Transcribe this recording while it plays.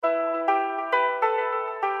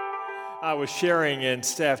I was sharing in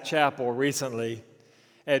Staff Chapel recently,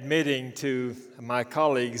 admitting to my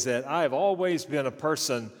colleagues that I have always been a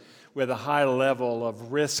person with a high level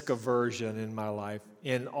of risk aversion in my life,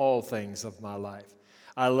 in all things of my life.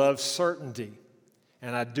 I love certainty,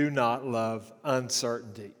 and I do not love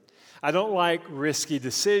uncertainty. I don't like risky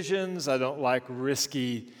decisions. I don't like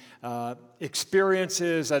risky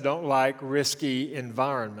experiences. I don't like risky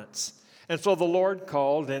environments. And so the Lord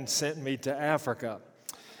called and sent me to Africa,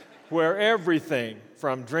 where everything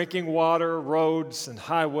from drinking water, roads and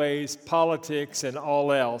highways, politics, and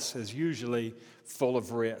all else is usually full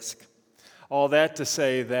of risk. All that to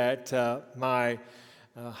say that my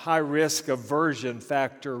high-risk aversion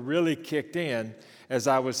factor really kicked in as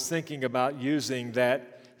I was thinking about using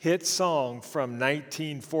that hit song from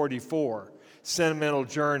 1944, Sentimental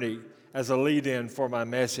Journey, as a lead-in for my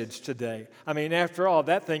message today. I mean, after all,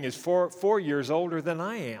 that thing is four years older than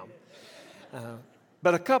I am.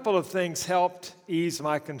 But a couple of things helped ease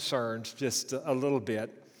my concerns just a little bit.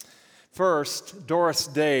 First, Doris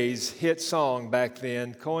Day's hit song back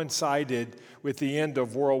then coincided with the end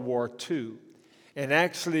of World War II and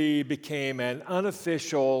actually became an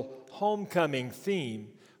unofficial homecoming theme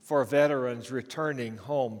for veterans returning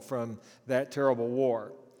home from that terrible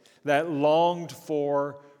war. That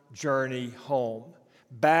longed-for journey home,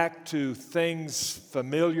 back to things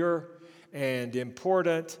familiar and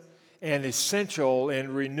important and essential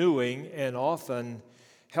in renewing and often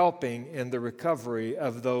helping in the recovery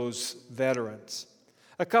of those veterans.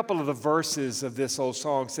 A couple of the verses of this old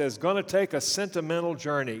song says, "Gonna take a sentimental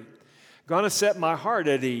journey, gonna set my heart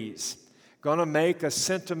at ease, gonna make a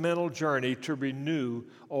sentimental journey to renew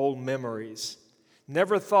old memories.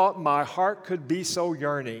 Never thought my heart could be so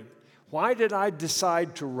yearning. Why did I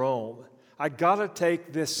decide to roam? I gotta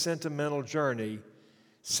take this sentimental journey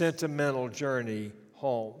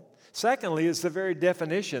home." Secondly, is the very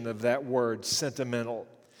definition of that word, sentimental.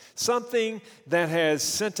 Something that has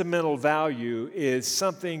sentimental value is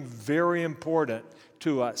something very important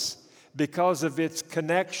to us because of its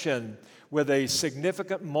connection with a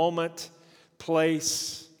significant moment,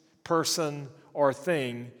 place, person, or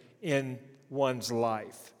thing in one's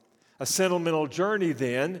life. A sentimental journey,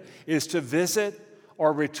 then, is to visit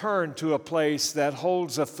or return to a place that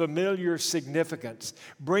holds a familiar significance,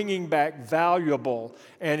 bringing back valuable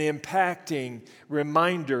and impacting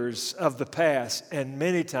reminders of the past, and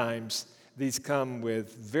many times these come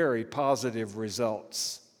with very positive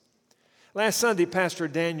results. Last Sunday, Pastor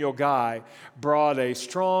Daniel Guy brought a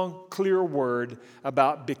strong, clear word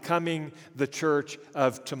about becoming the church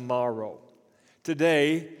of tomorrow.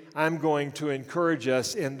 Today, I'm going to encourage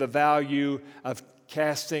us in the value of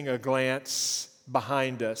casting a glance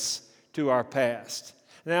behind us to our past.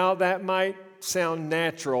 Now, that might sound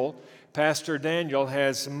natural. Pastor Daniel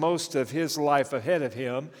has most of his life ahead of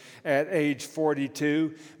him at age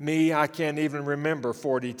 42. Me, I can't even remember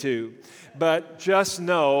 42. But just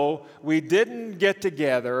know we didn't get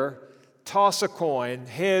together, toss a coin,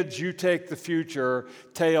 heads, you take the future,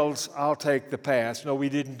 tails, I'll take the past. No, we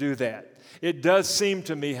didn't do that. It does seem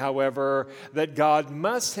to me, however, that God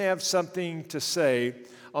must have something to say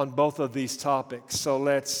on both of these topics. So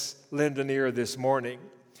let's lend an ear this morning.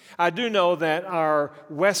 I do know that our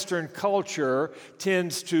Western culture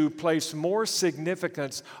tends to place more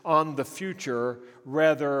significance on the future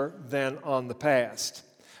rather than on the past,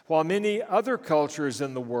 while many other cultures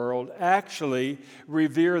in the world actually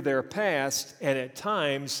revere their past and at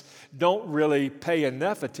times don't really pay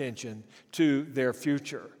enough attention to their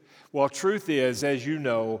future. Well, truth is, as you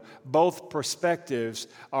know, both perspectives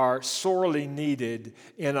are sorely needed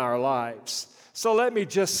in our lives. So let me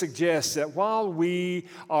just suggest that while we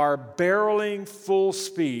are barreling full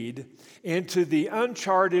speed into the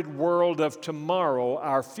uncharted world of tomorrow,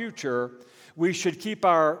 our future, we should keep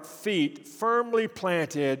our feet firmly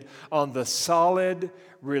planted on the solid,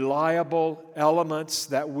 reliable elements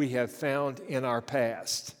that we have found in our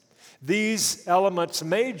past. These elements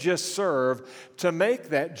may just serve to make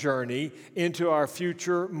that journey into our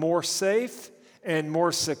future more safe and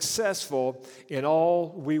more successful in all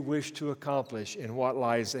we wish to accomplish in what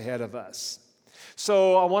lies ahead of us.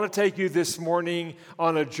 So I want to take you this morning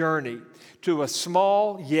on a journey to a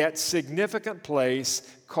small yet significant place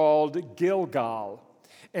called Gilgal.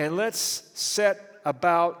 And let's set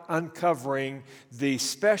about uncovering the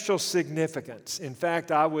special significance. In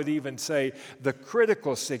fact, I would even say the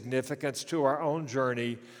critical significance to our own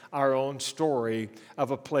journey, our own story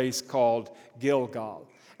of a place called Gilgal.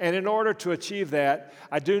 And in order to achieve that,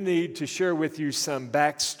 I do need to share with you some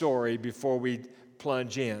backstory before we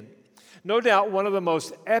plunge in. No doubt one of the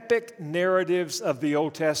most epic narratives of the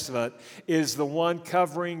Old Testament is the one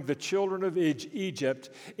covering the children of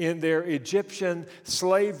Egypt in their Egyptian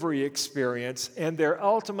slavery experience and their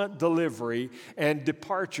ultimate delivery and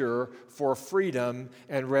departure for freedom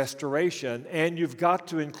and restoration. And you've got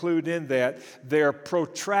to include in that their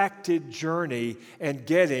protracted journey and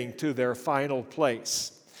getting to their final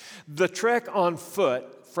place. The trek on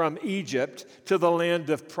foot from Egypt to the land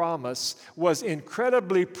of promise was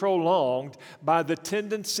incredibly prolonged by the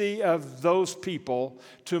tendency of those people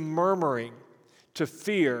to murmuring, to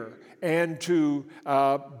fear, and to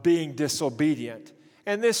being disobedient.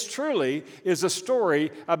 And this truly is a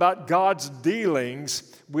story about God's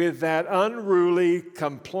dealings with that unruly,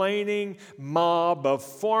 complaining mob of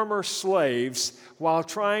former slaves while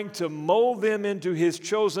trying to mold them into His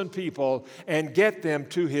chosen people and get them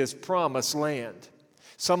to His promised land.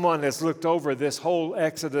 Someone has looked over this whole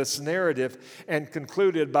Exodus narrative and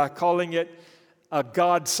concluded by calling it a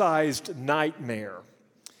God-sized nightmare.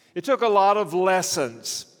 It took a lot of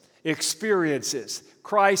lessons, experiences,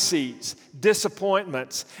 crises,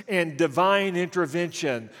 disappointments, and divine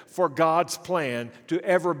intervention for God's plan to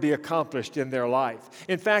ever be accomplished in their life.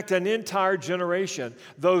 In fact, an entire generation,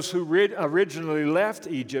 those who originally left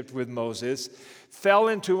Egypt with Moses, fell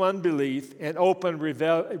into unbelief and open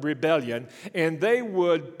rebellion, and they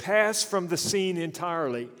would pass from the scene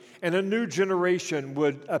entirely, and a new generation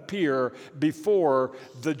would appear before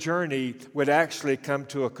the journey would actually come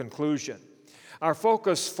to a conclusion. Our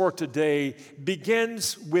focus for today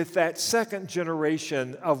begins with that second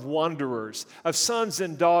generation of wanderers, of sons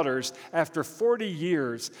and daughters after 40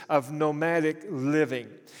 years of nomadic living.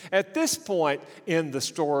 At this point in the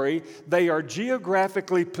story, they are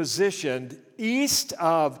geographically positioned east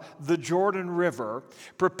of the Jordan River,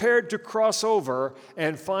 prepared to cross over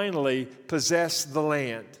and finally possess the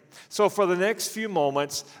land. So for the next few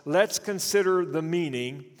moments, let's consider the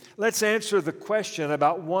meaning. Let's answer the question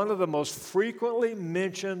about one of the most frequently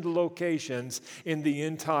mentioned locations in the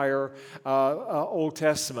entire Old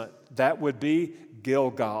Testament. That would be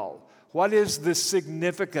Gilgal. What is the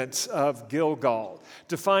significance of Gilgal?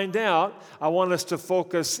 To find out, I want us to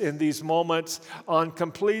focus in these moments on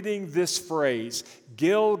completing this phrase,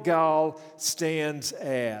 Gilgal stands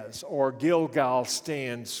as, or Gilgal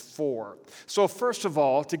stands for. So first of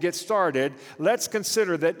all, to get started, let's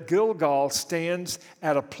consider that Gilgal stands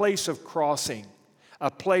at a place of crossing,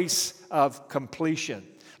 a place of completion.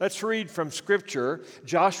 Let's read from Scripture,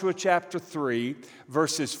 Joshua chapter 3,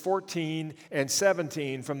 verses 14 and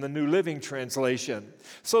 17 from the New Living Translation.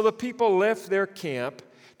 So the people left their camp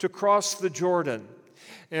to cross the Jordan,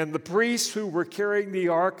 and the priests who were carrying the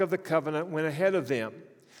Ark of the Covenant went ahead of them.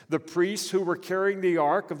 The priests who were carrying the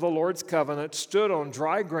Ark of the Lord's covenant stood on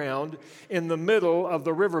dry ground in the middle of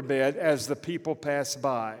the riverbed as the people passed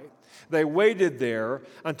by. They waited there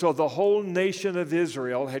until the whole nation of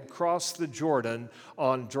Israel had crossed the Jordan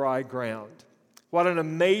on dry ground. What an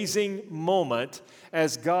amazing moment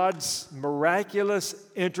as God's miraculous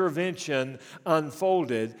intervention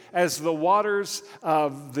unfolded, as the waters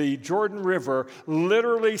of the Jordan River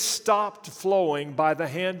literally stopped flowing by the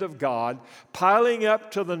hand of God, piling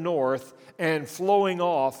up to the north and flowing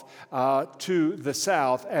off to the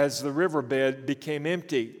south as the riverbed became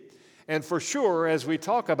empty. And for sure, as we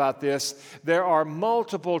talk about this, there are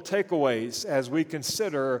multiple takeaways as we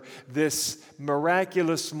consider this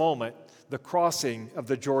miraculous moment, the crossing of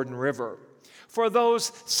the Jordan River. For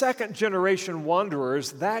those second-generation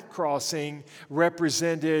wanderers, that crossing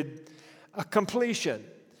represented a completion.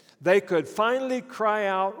 They could finally cry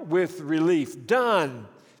out with relief, done,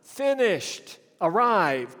 finished,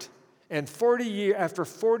 arrived. And after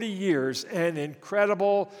 40 years and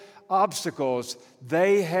incredible obstacles,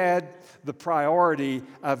 they had the priority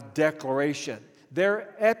of declaration.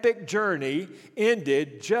 Their epic journey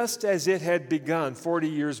ended just as it had begun 40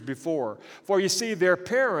 years before. For you see, their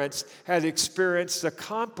parents had experienced a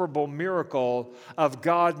comparable miracle of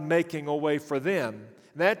God making a way for them.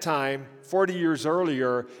 That time, 40 years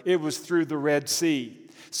earlier, it was through the Red Sea.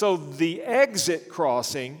 So the exit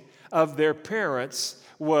crossing of their parents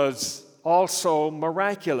was also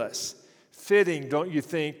miraculous. Fitting, don't you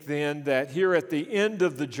think, then, that here at the end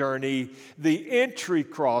of the journey, the entry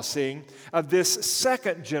crossing of this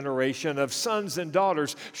second generation of sons and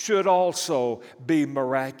daughters should also be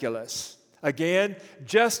miraculous. Again,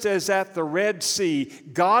 just as at the Red Sea,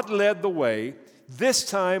 God led the way, this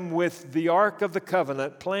time with the Ark of the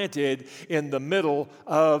Covenant planted in the middle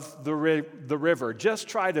of the river. Just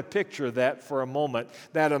try to picture that for a moment,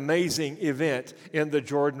 that amazing event in the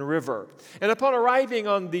Jordan River. And upon arriving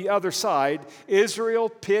on the other side, Israel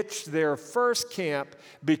pitched their first camp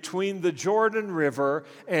between the Jordan River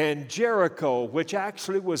and Jericho, which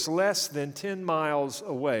actually was less than 10 miles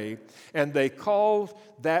away, and they called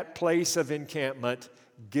that place of encampment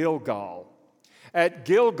Gilgal. At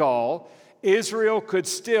Gilgal, Israel could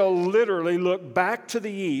still literally look back to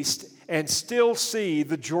the east and still see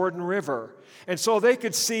the Jordan River. And so they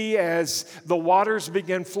could see as the waters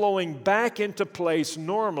began flowing back into place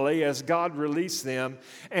normally as God released them,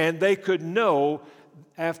 and they could know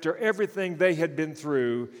after everything they had been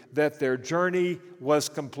through that their journey was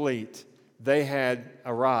complete. They had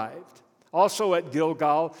arrived. Also at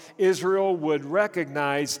Gilgal, Israel would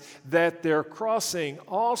recognize that their crossing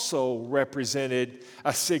also represented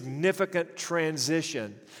a significant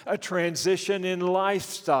transition, a transition in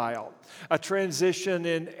lifestyle, a transition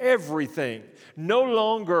in everything. No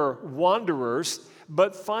longer wanderers,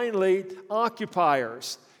 but finally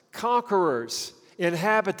occupiers, conquerors,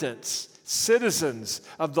 inhabitants, citizens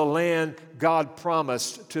of the land God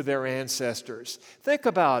promised to their ancestors. Think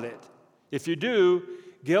about it. If you do,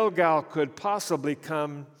 Gilgal could possibly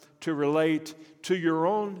come to relate to your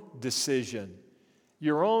own decision,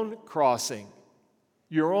 your own crossing,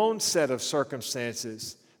 your own set of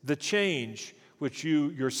circumstances, the change which you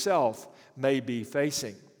yourself may be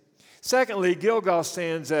facing. Secondly, Gilgal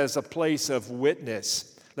stands as a place of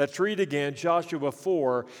witness. Let's read again Joshua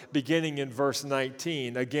 4, beginning in verse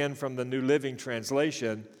 19, again from the New Living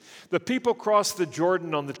Translation. The people crossed the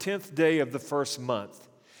Jordan on the 10th day of the first month.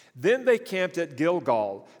 Then they camped at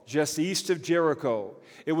Gilgal, just east of Jericho.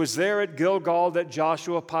 It was there at Gilgal that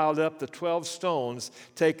Joshua piled up the 12 stones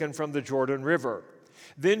taken from the Jordan River.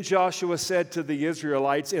 Then Joshua said to the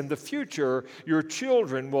Israelites, "In the future, your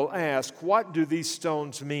children will ask, 'What do these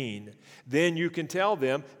stones mean?' Then you can tell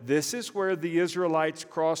them, 'This is where the Israelites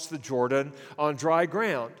crossed the Jordan on dry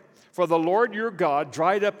ground.' For the Lord your God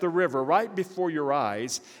dried up the river right before your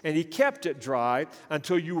eyes, and he kept it dry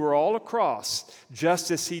until you were all across, just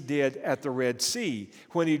as he did at the Red Sea,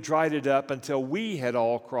 when he dried it up until we had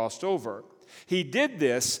all crossed over. He did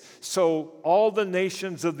this so all the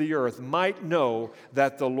nations of the earth might know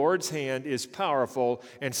that the Lord's hand is powerful,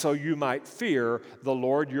 and so you might fear the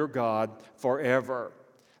Lord your God forever."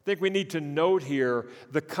 I think we need to note here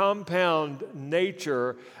the compound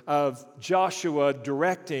nature of Joshua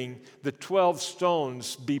directing the 12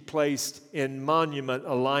 stones be placed in monument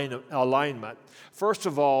alignment. First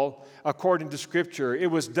of all, according to Scripture, it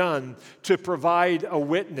was done to provide a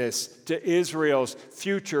witness to Israel's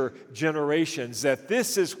future generations that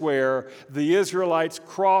this is where the Israelites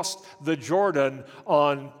crossed the Jordan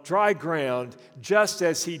on dry ground, just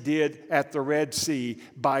as he did at the Red Sea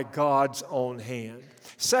by God's own hand.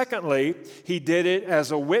 Secondly, he did it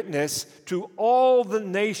as a witness to all the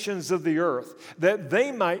nations of the earth, that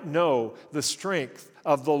they might know the strength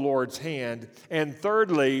of the Lord's hand. And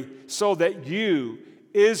thirdly, so that you,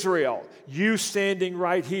 Israel, you standing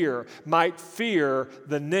right here, might fear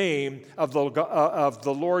the name of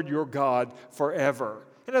the Lord your God forever.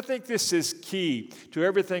 And I think this is key to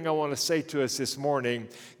everything I want to say to us this morning.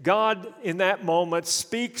 God, in that moment,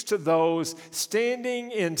 speaks to those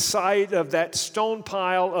standing in sight of that stone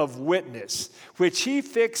pile of witness, which he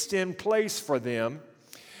fixed in place for them,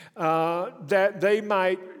 that they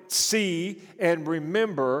might see and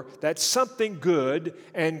remember that something good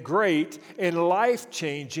and great and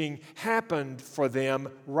life-changing happened for them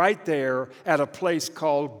right there at a place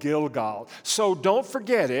called Gilgal. So don't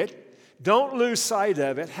forget it. Don't lose sight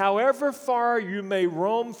of it. However far you may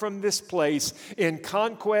roam from this place in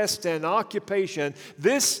conquest and occupation,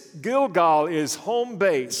 this Gilgal is home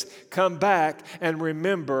base. Come back and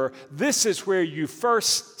remember, this is where you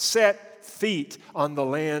first set feet on the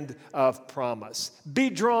land of promise.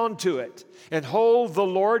 Be drawn to it and hold the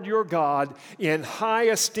Lord your God in high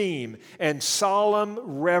esteem and solemn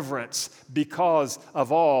reverence because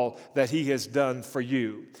of all that he has done for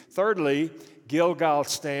you. Thirdly, Gilgal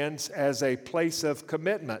stands as a place of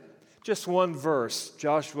commitment. Just one verse,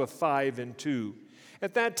 Joshua 5:2.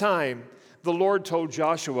 At that time, the Lord told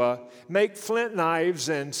Joshua, "Make flint knives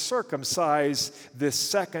and circumcise this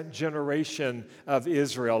second generation of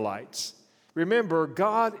Israelites." Remember,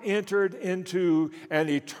 God entered into an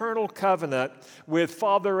eternal covenant with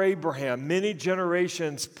Father Abraham many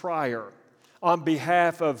generations prior on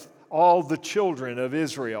behalf of all the children of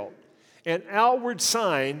Israel. An outward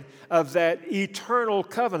sign of that eternal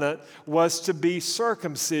covenant was to be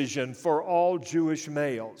circumcision for all Jewish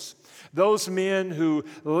males. Those men who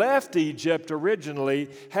left Egypt originally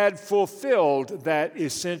had fulfilled that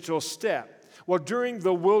essential step. Well, during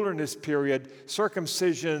the wilderness period,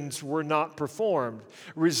 circumcisions were not performed,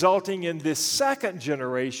 resulting in this second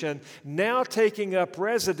generation now taking up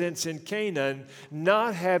residence in Canaan,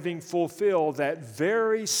 not having fulfilled that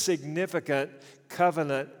very significant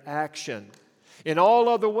covenant action. In all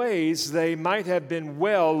other ways, they might have been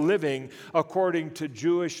well living according to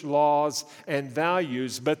Jewish laws and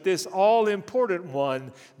values, but this all-important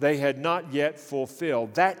one they had not yet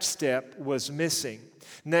fulfilled. That step was missing.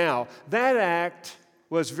 Now, that act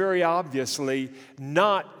was very obviously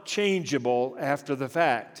not changeable after the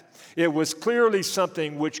fact. It was clearly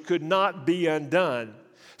something which could not be undone.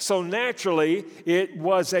 So naturally, it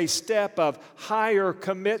was a step of higher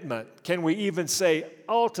commitment. Can we even say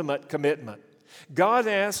ultimate commitment? God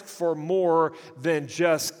asked for more than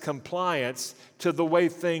just compliance to the way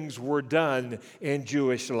things were done in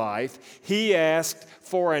Jewish life. He asked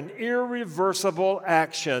for an irreversible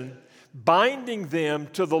action binding them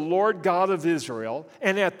to the Lord God of Israel,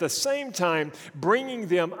 and at the same time bringing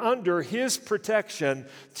them under His protection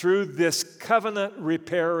through this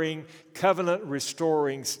covenant-repairing,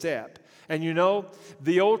 covenant-restoring step. And you know,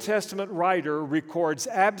 the Old Testament writer records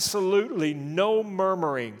absolutely no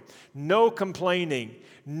murmuring, no complaining,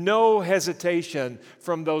 no hesitation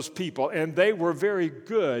from those people. And they were very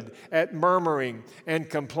good at murmuring and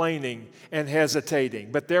complaining and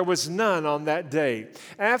hesitating. But there was none on that day.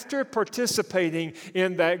 After participating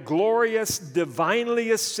in that glorious,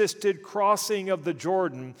 divinely assisted crossing of the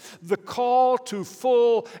Jordan, the call to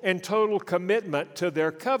full and total commitment to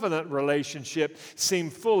their covenant relationship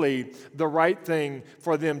seemed fully the right thing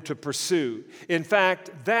for them to pursue. In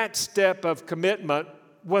fact, that step of commitment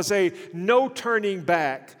was a no turning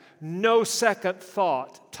back, no second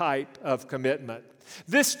thought type of commitment.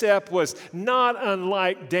 This step was not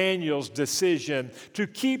unlike Daniel's decision to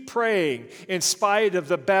keep praying in spite of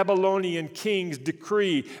the Babylonian king's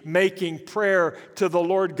decree making prayer to the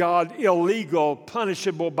Lord God illegal,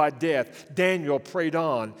 punishable by death. Daniel prayed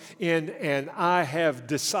on in an I have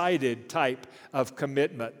decided type of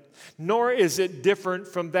commitment. Nor is it different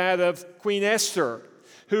from that of Queen Esther,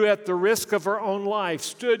 who at the risk of her own life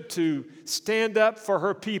stood to stand up for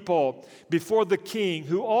her people before the king,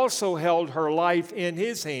 who also held her life in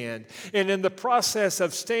his hand. And in the process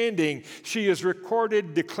of standing, she is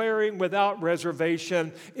recorded declaring without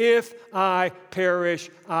reservation, "If I perish,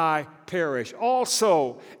 I perish."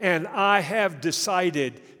 Also, an I have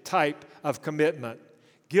decided type of commitment.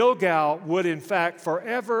 Gilgal would in fact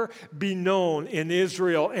forever be known in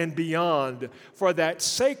Israel and beyond for that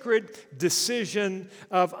sacred decision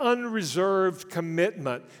of unreserved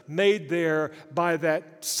commitment made there by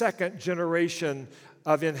that second generation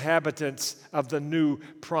of inhabitants of the new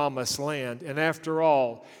promised land. And after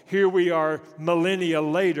all, here we are millennia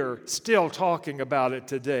later still talking about it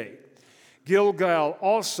today. Gilgal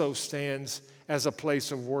also stands as a place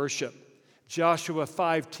of worship. Joshua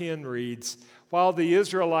 5:10 reads, "While the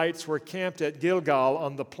Israelites were camped at Gilgal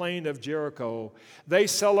on the plain of Jericho, they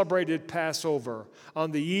celebrated Passover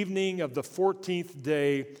on the evening of the 14th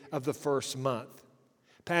day of the first month."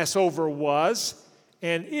 Passover was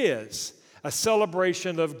and is a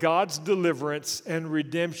celebration of God's deliverance and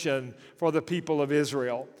redemption for the people of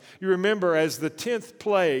Israel. You remember, as the 10th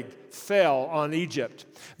plague fell on Egypt,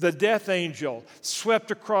 the death angel swept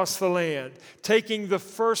across the land, taking the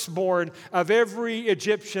firstborn of every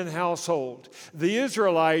Egyptian household. The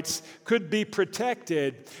Israelites could be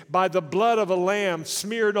protected by the blood of a lamb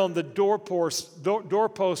smeared on the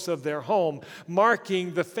doorposts of their home,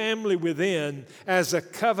 marking the family within as a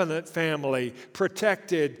covenant family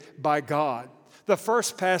protected by God. The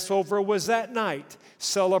first Passover was that night,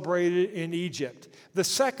 celebrated in Egypt. The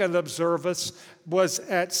second observance was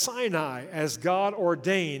at Sinai, as God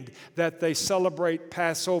ordained that they celebrate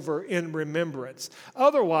Passover in remembrance.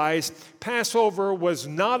 Otherwise, Passover was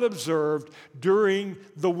not observed during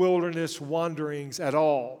the wilderness wanderings at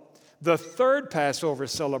all. The third Passover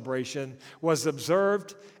celebration was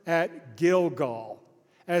observed at Gilgal,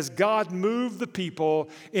 as God moved the people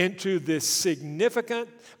into this significant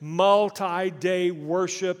multi-day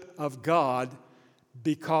worship of God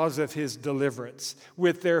because of His deliverance.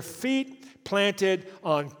 With their feet planted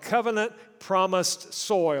on covenant-promised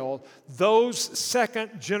soil, those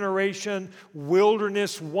second-generation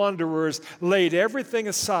wilderness wanderers laid everything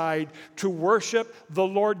aside to worship the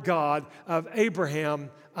Lord God of Abraham,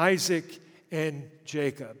 Isaac, and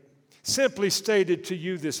Jacob. Simply stated to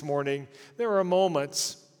you this morning, there are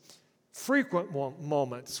moments frequent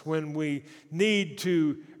moments when we need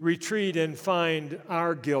to retreat and find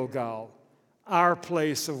our Gilgal, our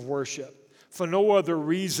place of worship, for no other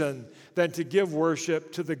reason than to give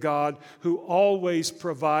worship to the God who always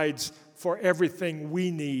provides for everything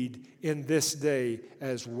we need in this day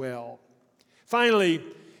as well. Finally,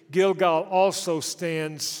 Gilgal also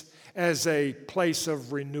stands as a place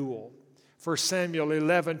of renewal. 1 Samuel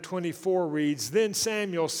 11:24 reads, "Then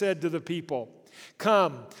Samuel said to the people,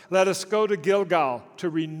 'Come, let us go to Gilgal to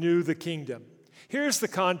renew the kingdom.'" Here's the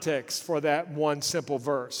context for that one simple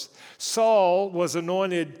verse. Saul was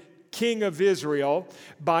anointed king of Israel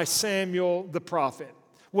by Samuel the prophet.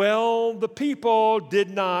 Well, the people did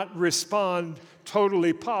not respond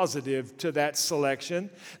totally positive to that selection.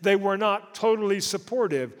 They were not totally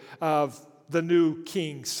supportive of the new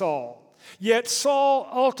King Saul. Yet Saul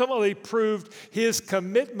ultimately proved his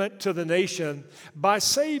commitment to the nation by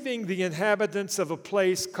saving the inhabitants of a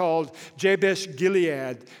place called Jabesh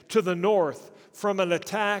Gilead to the north from an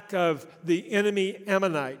attack of the enemy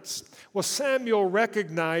Ammonites. Well, Samuel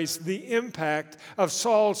recognized the impact of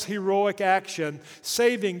Saul's heroic action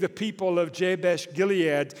saving the people of Jabesh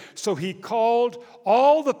Gilead, so he called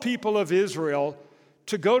all the people of Israel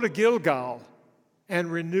to go to Gilgal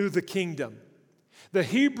and renew the kingdom. The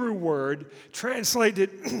Hebrew word translated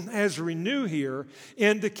as renew here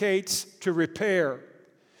indicates to repair,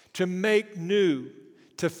 to make new,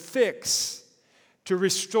 to fix, to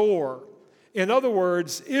restore. In other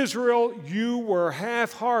words, Israel, you were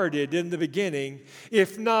half-hearted in the beginning,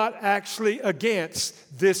 if not actually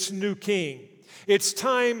against this new king. It's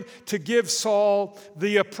time to give Saul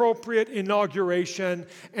the appropriate inauguration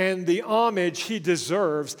and the homage he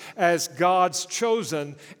deserves as God's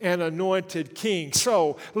chosen and anointed king.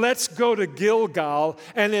 So let's go to Gilgal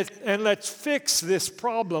and let's fix this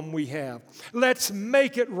problem we have. Let's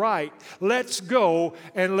make it right. Let's go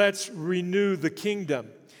and let's renew the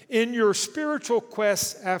kingdom. In your spiritual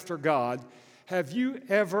quest after God, have you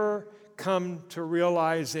ever come to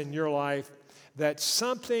realize in your life that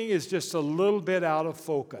something is just a little bit out of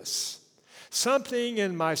focus? Something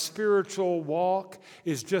in my spiritual walk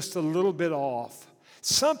is just a little bit off.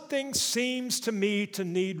 Something seems to me to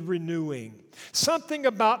need renewing. Something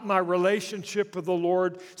about my relationship with the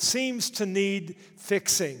Lord seems to need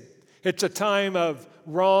fixing. It's a time of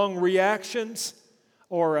wrong reactions,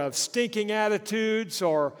 or of stinking attitudes,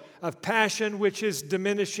 or of passion which is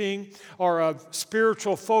diminishing, or of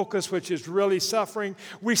spiritual focus which is really suffering.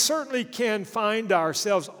 We certainly can find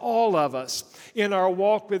ourselves, all of us, in our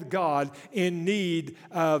walk with God in need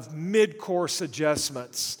of mid-course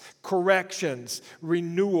adjustments, corrections,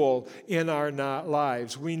 renewal in our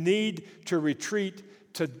lives. We need to retreat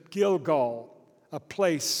to Gilgal, a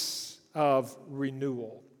place of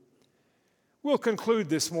renewal. We'll conclude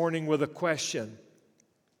this morning with a question.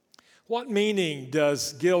 What meaning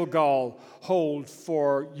does Gilgal hold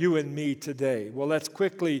for you and me today? Well, let's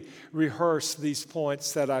quickly rehearse these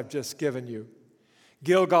points that I've just given you.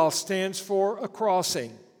 Gilgal stands for a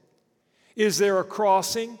crossing. Is there a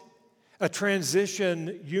crossing, a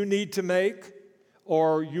transition you need to make,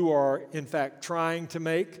 or you are, in fact, trying to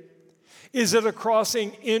make? Is it a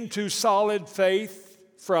crossing into solid faith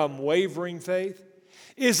from wavering faith?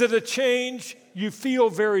 Is it a change you feel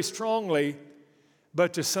very strongly,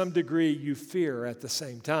 but to some degree you fear at the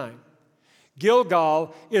same time?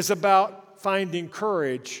 Gilgal is about finding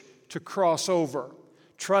courage to cross over,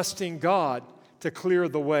 trusting God to clear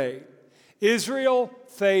the way. Israel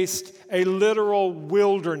faced a literal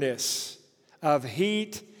wilderness of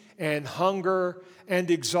heat and hunger and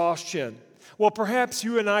exhaustion. Well, perhaps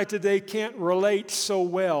you and I today can't relate so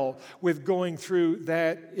well with going through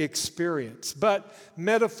that experience. But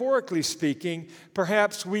metaphorically speaking,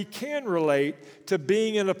 perhaps we can relate to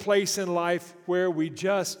being in a place in life where we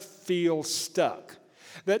just feel stuck.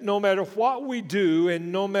 That no matter what we do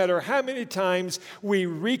and no matter how many times we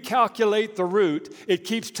recalculate the route, it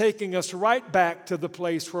keeps taking us right back to the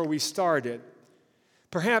place where we started.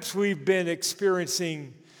 Perhaps we've been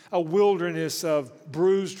experiencing a wilderness of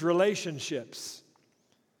bruised relationships,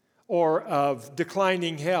 or of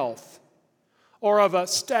declining health, or of a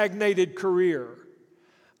stagnated career,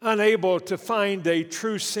 unable to find a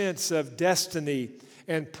true sense of destiny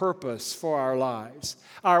and purpose for our lives.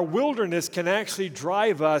 Our wilderness can actually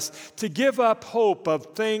drive us to give up hope of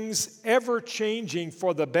things ever changing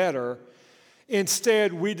for the better.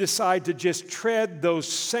 Instead, we decide to just tread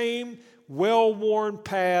those same well-worn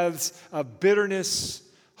paths of bitterness,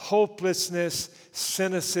 hopelessness,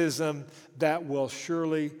 cynicism that will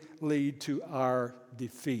surely lead to our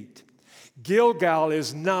defeat. Gilgal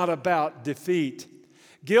is not about defeat.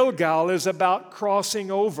 Gilgal is about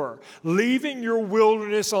crossing over, leaving your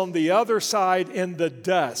wilderness on the other side in the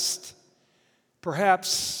dust.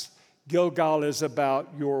 Perhaps Gilgal is about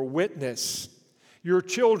your witness. Your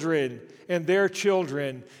children and their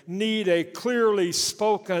children need a clearly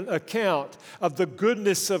spoken account of the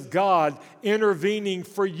goodness of God intervening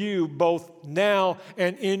for you both now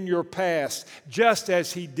and in your past, just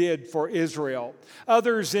as He did for Israel.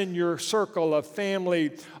 Others in your circle of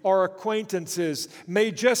family or acquaintances may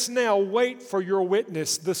just now wait for your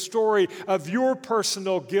witness, the story of your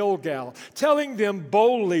personal Gilgal, telling them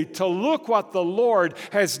boldly to look what the Lord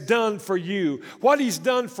has done for you. What He's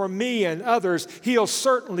done for me and others, He'll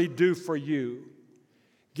certainly do for you.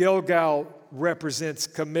 Gilgal represents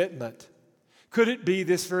commitment. Could it be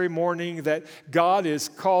this very morning that God is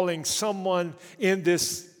calling someone in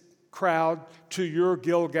this crowd to your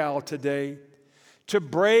Gilgal today to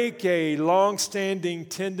break a long-standing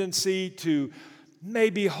tendency to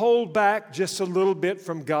maybe hold back just a little bit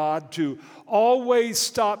from God, to always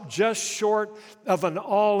stop just short of an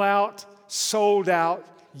all-out, sold-out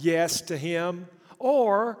yes to Him?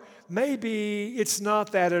 Or maybe it's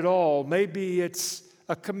not that at all. Maybe it's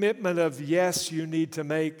a commitment of yes you need to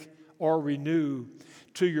make or renew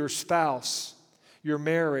to your spouse, your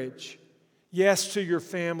marriage, yes to your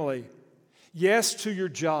family, yes to your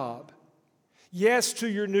job, yes to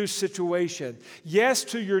your new situation, yes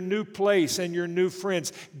to your new place and your new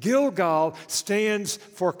friends. Gilgal stands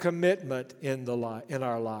for commitment in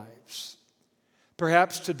our lives.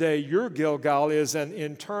 Perhaps today your Gilgal is an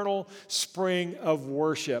internal spring of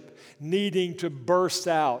worship needing to burst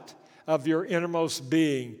out of your innermost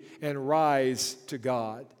being and rise to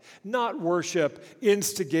God. Not worship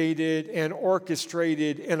instigated and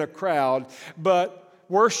orchestrated in a crowd, but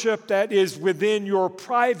worship that is within your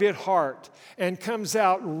private heart and comes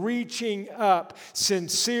out reaching up,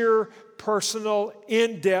 sincere, personal,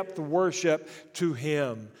 in-depth worship to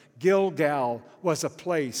Him. Gilgal was a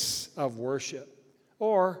place of worship.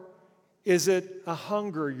 Or is it a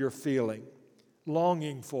hunger you're feeling,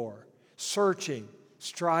 longing for, searching,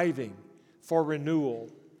 striving for renewal,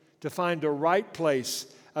 to find a right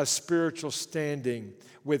place of spiritual standing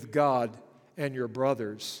with God and your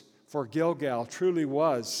brothers? For Gilgal truly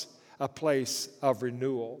was a place of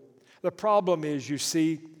renewal. The problem is, you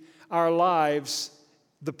see,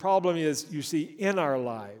 in our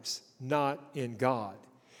lives, not in God.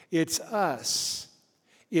 It's us.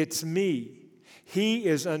 It's me. He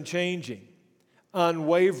is unchanging,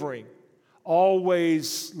 unwavering,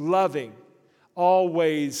 always loving,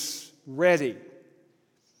 always ready.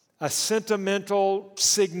 A sentimental,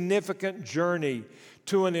 significant journey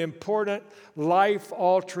to an important,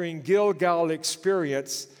 life-altering Gilgal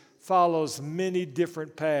experience follows many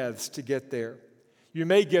different paths to get there. You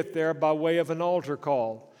may get there by way of an altar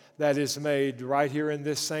call that is made right here in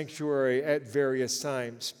this sanctuary at various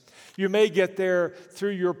times. You may get there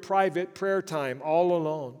through your private prayer time all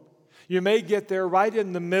alone. You may get there right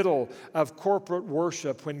in the middle of corporate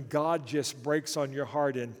worship when God just breaks on your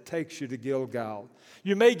heart and takes you to Gilgal.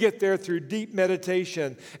 You may get there through deep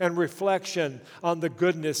meditation and reflection on the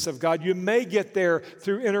goodness of God. You may get there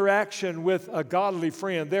through interaction with a godly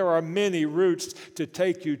friend. There are many routes to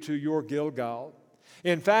take you to your Gilgal.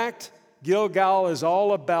 In fact, Gilgal is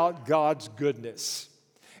all about God's goodness.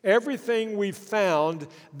 Everything we've found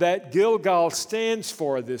that Gilgal stands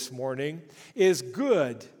for this morning is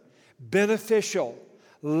good, beneficial,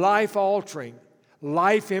 life-altering,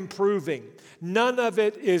 life-improving. None of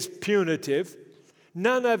it is punitive.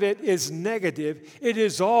 None of it is negative. It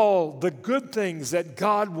is all the good things that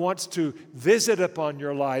God wants to visit upon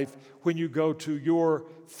your life when you go to your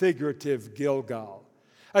figurative Gilgal.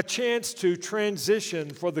 A chance to transition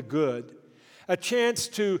for the good. A chance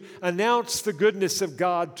to announce the goodness of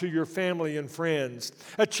God to your family and friends.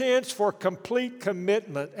 A chance for complete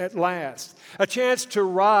commitment at last. A chance to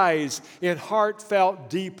rise in heartfelt,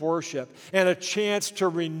 deep worship. And a chance to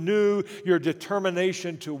renew your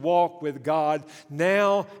determination to walk with God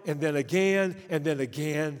now and then again and then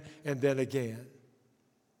again and then again.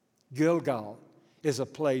 Gilgal is a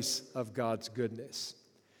place of God's goodness.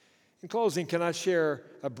 In closing, can I share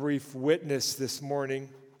a brief witness this morning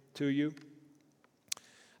to you?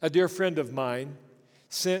 A dear friend of mine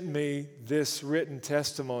sent me this written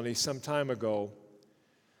testimony some time ago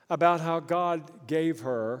about how God gave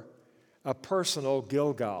her a personal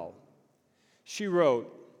Gilgal. She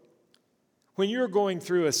wrote, "When you're going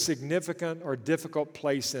through a significant or difficult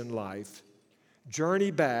place in life, journey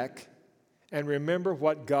back and remember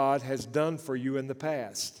what God has done for you in the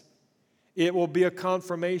past. It will be a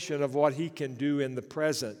confirmation of what He can do in the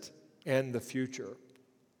present and the future.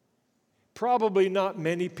 Probably not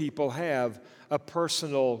many people have a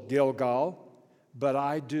personal Gilgal, but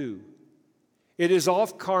I do. It is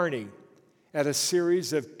off Kearney at a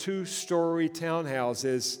series of 2-story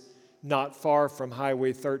townhouses not far from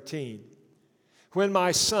Highway 13. When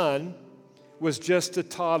my son was just a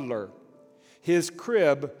toddler, his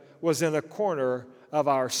crib was in a corner of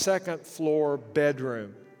our second-floor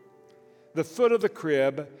bedroom. The foot of the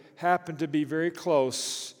crib happened to be very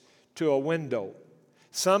close to a window.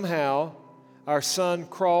 Somehow, our son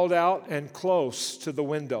crawled out and close to the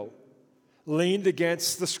window, leaned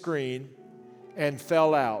against the screen, and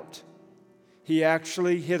fell out. He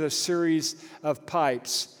actually hit a series of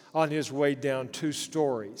pipes on his way down 2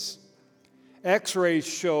 stories. X-rays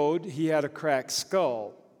showed he had a cracked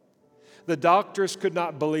skull. The doctors could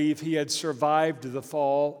not believe he had survived the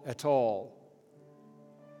fall at all.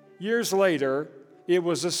 Years later, it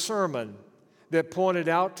was a sermon that pointed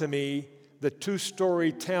out to me the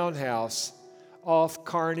 2-story townhouse off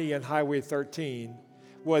Kearney and Highway 13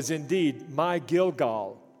 was indeed my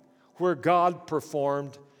Gilgal, where God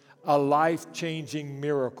performed a life-changing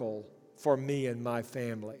miracle for me and my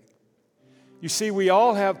family. You see, we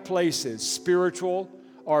all have places, spiritual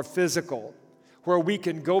or physical, where we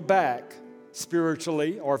can go back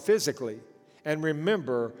spiritually or physically and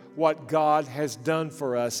remember what God has done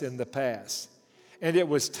for us in the past. And it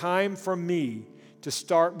was time for me to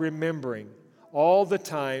start remembering all the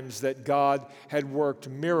times that God had worked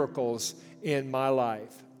miracles in my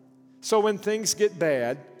life. So when things get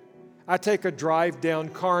bad, I take a drive down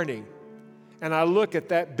Kearney and I look at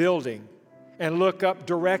that building and look up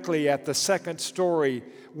directly at the second-story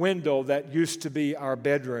window that used to be our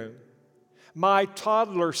bedroom. My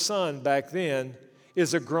toddler son back then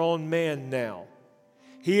is a grown man now.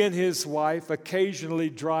 He and his wife occasionally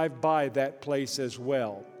drive by that place as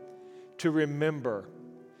well to remember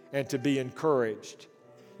and to be encouraged.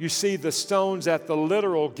 You see, the stones at the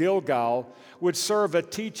literal Gilgal would serve a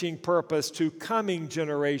teaching purpose to coming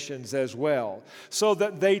generations as well, so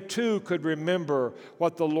that they too could remember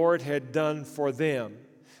what the Lord had done for them.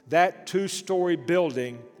 That 2-story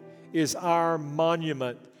building is our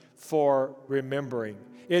monument for remembering.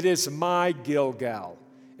 It is my Gilgal,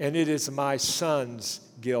 and it is my son's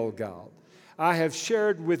Gilgal. I have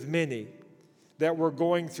shared with many that were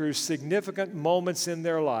going through significant moments in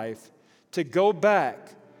their life to go back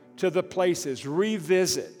to the places,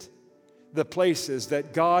 revisit the places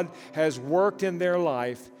that God has worked in their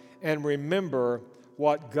life and remember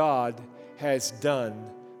what God has done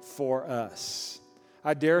for us.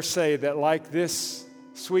 I dare say that like this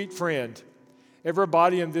sweet friend,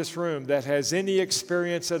 everybody in this room that has any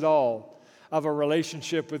experience at all of a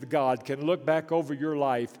relationship with God can look back over your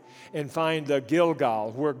life and find a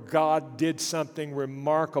Gilgal where God did something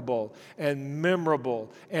remarkable and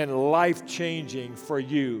memorable and life-changing for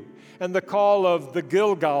you. And the call of the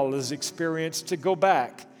Gilgal is experienced to go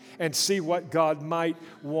back and see what God might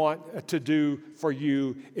want to do for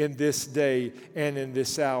you in this day and in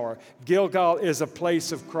this hour. Gilgal is a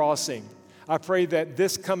place of crossing. I pray that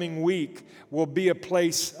this coming week will be a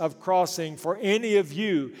place of crossing for any of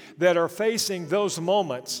you that are facing those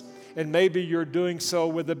moments. And maybe you're doing so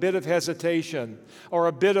with a bit of hesitation or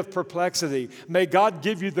a bit of perplexity. May God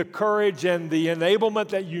give you the courage and the enablement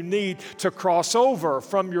that you need to cross over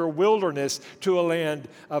from your wilderness to a land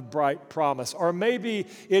of bright promise. Or maybe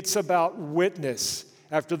it's about witness.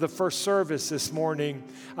 After the first service this morning,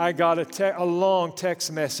 I got a long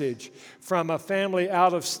text message from a family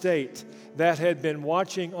out of state that had been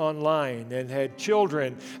watching online and had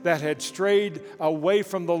children that had strayed away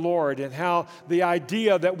from the Lord, and how the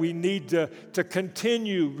idea that we need to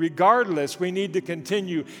continue, regardless, we need to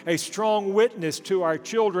continue a strong witness to our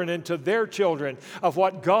children and to their children of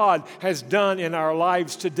what God has done in our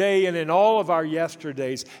lives today and in all of our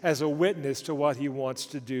yesterdays as a witness to what He wants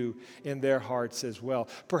to do in their hearts as well.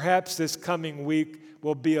 Perhaps this coming week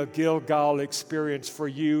will be a Gilgal experience for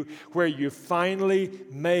you where you finally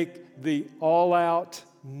make the all-out,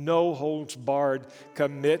 no-holds-barred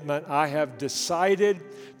commitment. I have decided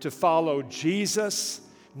to follow Jesus.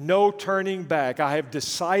 No turning back. I have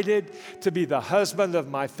decided to be the husband of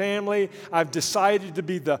my family. I've decided to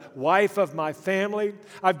be the wife of my family.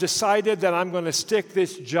 I've decided that I'm going to stick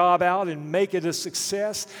this job out and make it a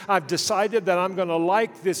success. I've decided that I'm going to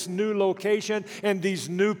like this new location and these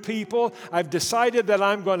new people. I've decided that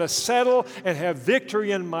I'm going to settle and have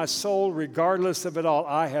victory in my soul regardless of it all.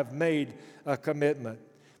 I have made a commitment.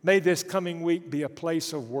 May this coming week be a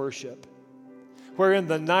place of worship where in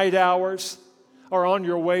the night hours, or on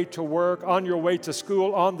your way to work, on your way to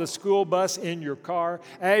school, on the school bus, in your car,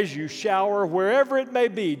 as you shower, wherever it may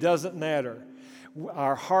be, doesn't matter.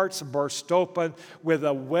 our hearts burst open with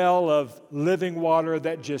a well of living water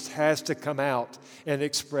that just has to come out and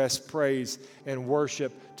express praise and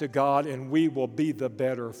worship to God, and we will be the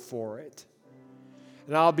better for it.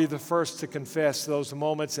 And I'll be the first to confess those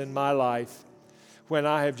moments in my life when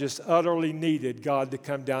I have just utterly needed God to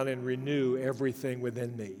come down and renew everything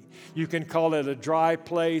within me. You can call it a dry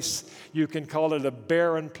place. You can call it a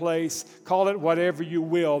barren place. Call it whatever you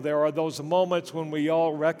will. There are those moments when we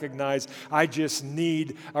all recognize, I just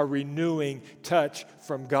need a renewing touch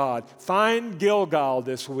from God. Find Gilgal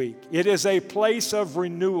this week. It is a place of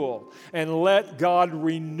renewal. And let God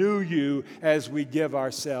renew you as we give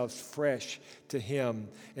ourselves fresh to Him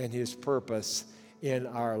and His purpose in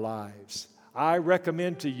our lives. I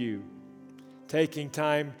recommend to you taking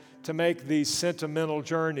time to make these sentimental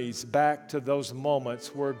journeys back to those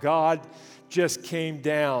moments where God just came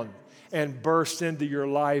down and burst into your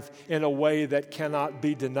life in a way that cannot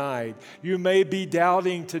be denied. You may be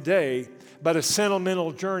doubting today, but a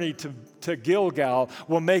sentimental journey to Gilgal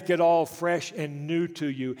will make it all fresh and new to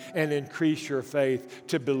you and increase your faith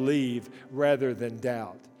to believe rather than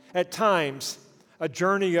doubt. At times, a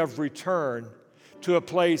journey of return to a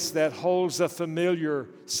place that holds a familiar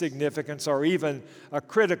significance or even a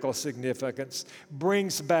critical significance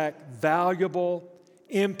brings back valuable,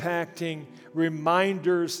 impacting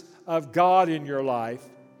reminders of God in your life.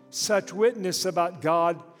 Such witness about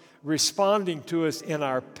God responding to us in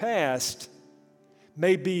our past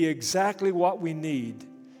may be exactly what we need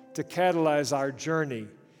to catalyze our journey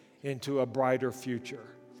into a brighter future.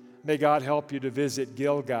 May God help you to visit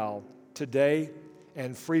Gilgal today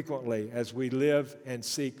and frequently as we live and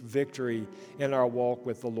seek victory in our walk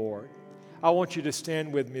with the Lord. I want you to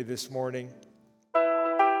stand with me this morning.